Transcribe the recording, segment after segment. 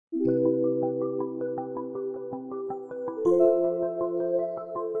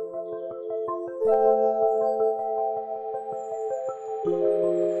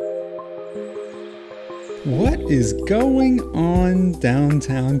What is going on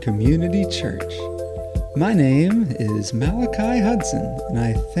downtown Community Church? My name is Malachi Hudson, and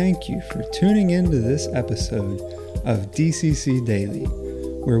I thank you for tuning into this episode of DCC Daily,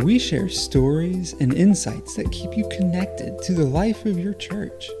 where we share stories and insights that keep you connected to the life of your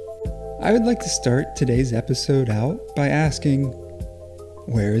church. I would like to start today's episode out by asking,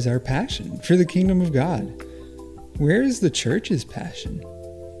 where is our passion for the kingdom of God? Where is the church's passion?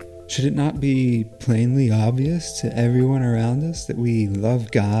 Should it not be plainly obvious to everyone around us that we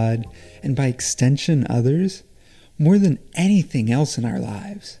love God and by extension others more than anything else in our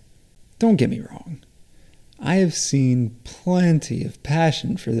lives? Don't get me wrong. I have seen plenty of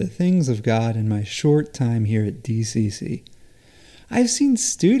passion for the things of God in my short time here at DCC. I've seen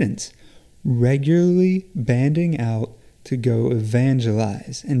students regularly banding out to go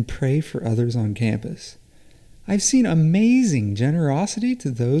evangelize and pray for others on campus. I've seen amazing generosity to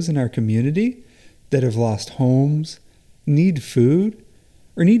those in our community that have lost homes, need food,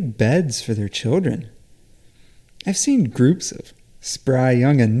 or need beds for their children. I've seen groups of spry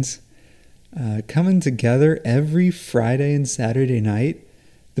young'uns coming together every Friday and Saturday night,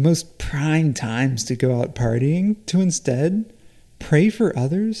 the most prime times to go out partying, to instead pray for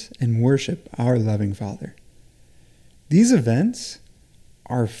others and worship our loving Father. These events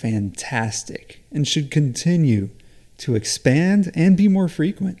are fantastic and should continue to expand and be more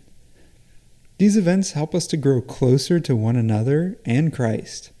frequent. These events help us to grow closer to one another and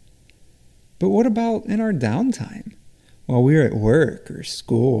Christ. But what about in our downtime? While we're at work or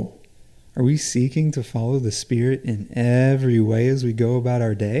school, are we seeking to follow the Spirit in every way as we go about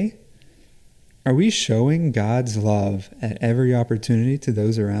our day? Are we showing God's love at every opportunity to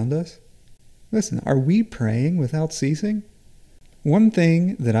those around us? Listen, are we praying without ceasing? One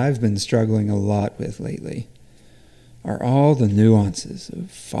thing that I've been struggling a lot with lately are all the nuances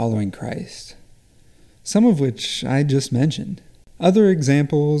of following Christ, some of which I just mentioned. Other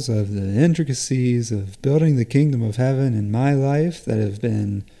examples of the intricacies of building the kingdom of heaven in my life that have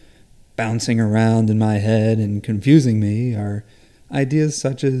been bouncing around in my head and confusing me are ideas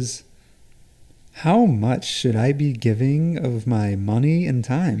such as, how much should I be giving of my money and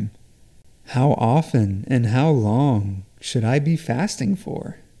time? How often and how long should I be fasting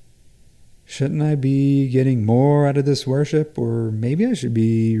for? Shouldn't I be getting more out of this worship, or maybe I should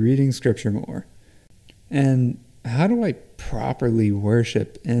be reading scripture more? And how do I properly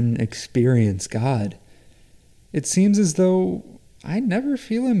worship and experience God? It seems as though I never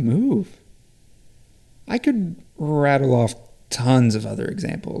feel Him move. I could rattle off tons of other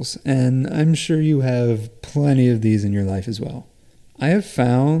examples, and I'm sure you have plenty of these in your life as well. I have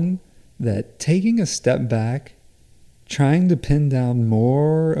found that taking a step back, trying to pin down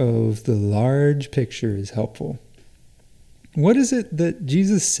more of the large picture is helpful. What is it that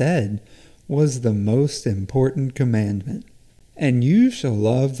Jesus said was the most important commandment? And you shall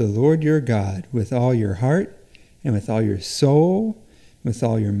love the Lord your God with all your heart, and with all your soul, with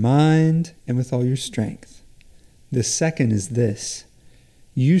all your mind, and with all your strength. The second is this: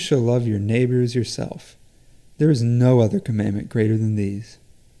 you shall love your neighbor as yourself. There is no other commandment greater than these.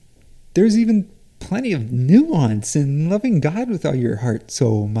 There's even plenty of nuance in loving God with all your heart,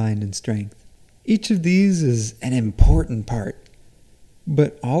 soul, mind, and strength. Each of these is an important part,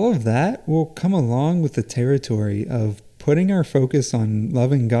 but all of that will come along with the territory of putting our focus on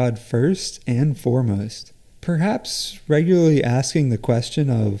loving God first and foremost. Perhaps regularly asking the question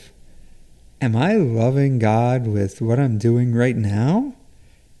of, am I loving God with what I'm doing right now?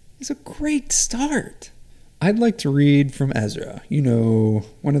 Is a great start. I'd like to read from Ezra,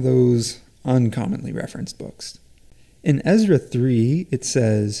 one of those uncommonly referenced books. In Ezra 3, it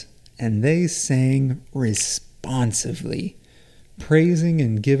says, and they sang responsively, praising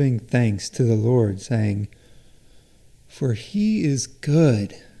and giving thanks to the Lord, saying, for He is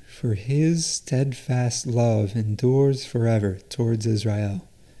good, for His steadfast love endures forever towards Israel.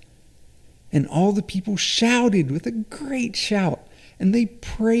 And all the people shouted with a great shout, and they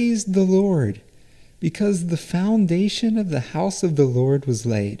praised the Lord, because the foundation of the house of the Lord was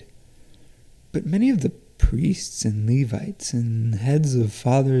laid. But many of the priests and Levites and heads of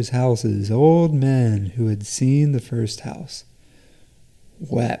fathers' houses, old men who had seen the first house,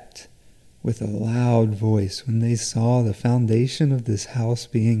 wept with a loud voice when they saw the foundation of this house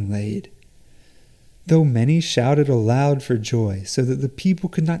being laid. Though many shouted aloud for joy, so that the people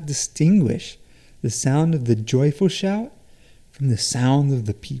could not distinguish the sound of the joyful shout from the sound of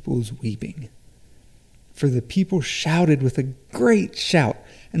the people's weeping. For the people shouted with a great shout,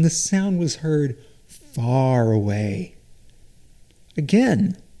 and the sound was heard far away.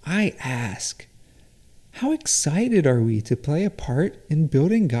 Again, I ask, how excited are we to play a part in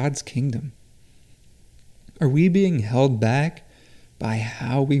building God's kingdom? Are we being held back by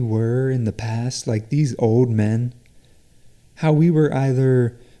how we were in the past, like these old men? How we were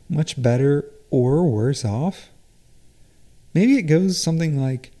either much better or worse off? Maybe it goes something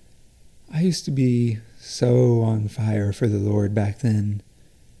like, I used to be so on fire for the Lord back then.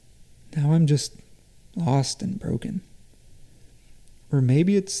 Now I'm just lost and broken. Or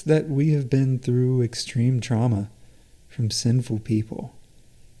maybe it's that we have been through extreme trauma from sinful people,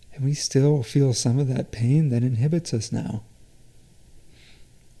 and we still feel some of that pain that inhibits us now.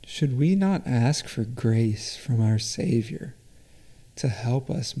 Should we not ask for grace from our Savior to help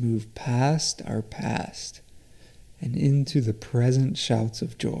us move past our past and into the present shouts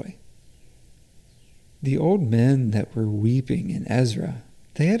of joy? The old men that were weeping in Ezra,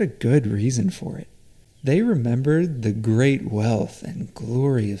 they had a good reason for it. They remembered the great wealth and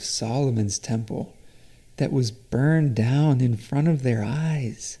glory of Solomon's temple that was burned down in front of their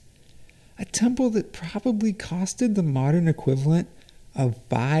eyes. A temple that probably costed the modern equivalent of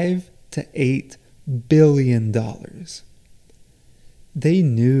 $5 to $8 billion. They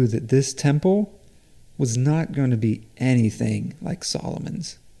knew that this temple was not going to be anything like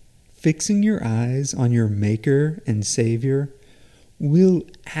Solomon's. Fixing your eyes on your Maker and Savior will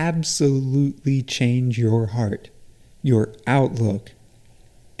absolutely change your heart, your outlook,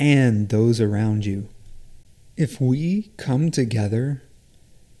 and those around you. If we come together,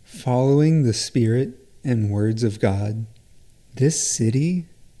 following the Spirit and words of God, this city,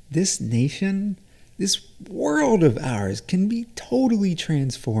 this nation, this world of ours can be totally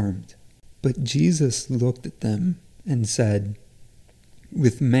transformed. But Jesus looked at them and said,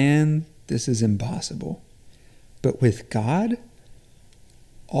 with man, this is impossible. But with God,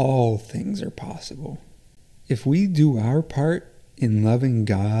 all things are possible. If we do our part in loving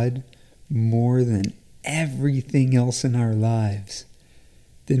God more than everything else in our lives,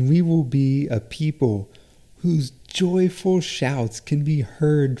 then we will be a people whose joyful shouts can be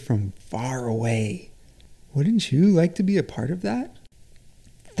heard from far away. Wouldn't you like to be a part of that?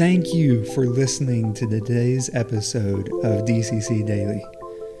 Thank you for listening to today's episode of DCC Daily.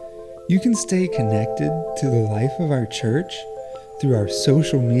 You can stay connected to the life of our church through our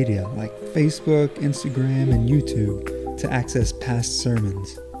social media like Facebook, Instagram, and YouTube to access past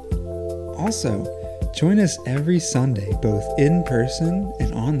sermons. Also, join us every Sunday, both in person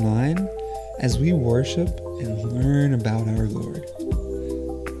and online, as we worship and learn about our Lord.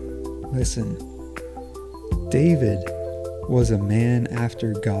 Listen, David was a man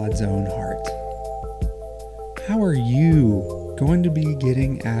after God's own heart. How are you going to be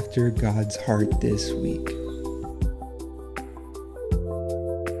getting after God's heart this week?